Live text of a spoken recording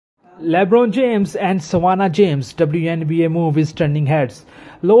LeBron James and Savannah James WNBA move is turning heads.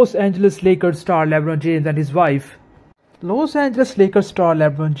 Los Angeles Lakers star LeBron James and his wife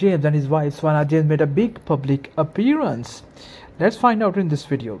Savannah James made a big public appearance. Let's find out in this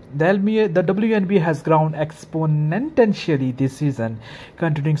video. The WNBA has grown exponentially this season,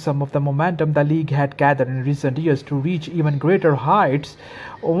 continuing some of the momentum the league had gathered in recent years to reach even greater heights.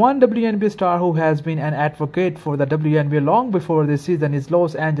 One WNBA star who has been an advocate for the WNBA long before this season is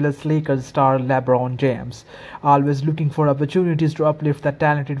Los Angeles Lakers star LeBron James. Always looking for opportunities to uplift the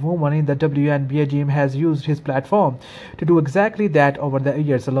talented woman in the WNBA, James has used his platform to do exactly that over the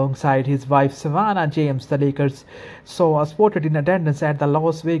years. Alongside his wife Savannah James, the Lakers saw spotted in attendance at the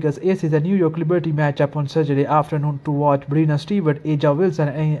Las Vegas Aces and New York Liberty matchup on Saturday afternoon to watch Breanna Stewart, A'ja Wilson,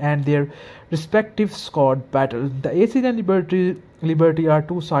 and their respective squad battle. The Aces and Liberty are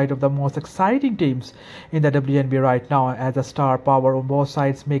two sides of the most exciting teams in the WNBA right now, as the star power on both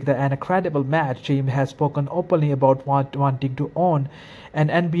sides make an incredible match. James has spoken openly about wanting to own an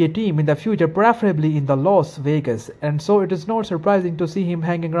NBA team in the future, preferably in the Las Vegas, and so it is not surprising to see him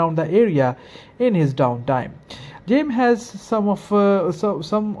hanging around the area in his downtime. James has some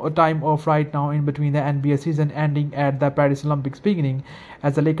time off right now in between the NBA season ending at the Paris Olympics beginning,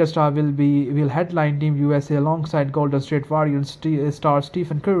 as the Lakers star will headline Team USA alongside Golden State Warriors star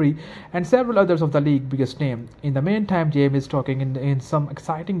Stephen Curry and several others of the league's biggest name. In the meantime, James is talking in some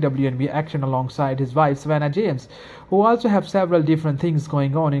exciting WNBA action alongside his wife Savannah James, who also have several different things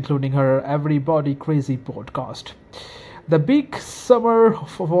going on, including her Everybody Crazy podcast. The big summer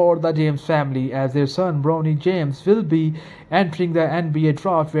for the James family, as their son Bronny James will be entering the NBA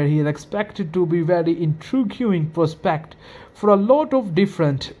draft, where he is expected to be very intriguing prospect for a lot of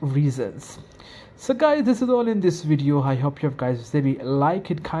different reasons. So guys, this is all in this video. I hope you guys maybe like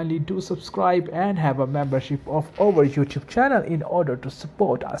it. Kindly do subscribe and have a membership of our YouTube channel in order to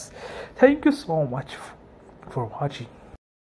support us. Thank you so much for watching.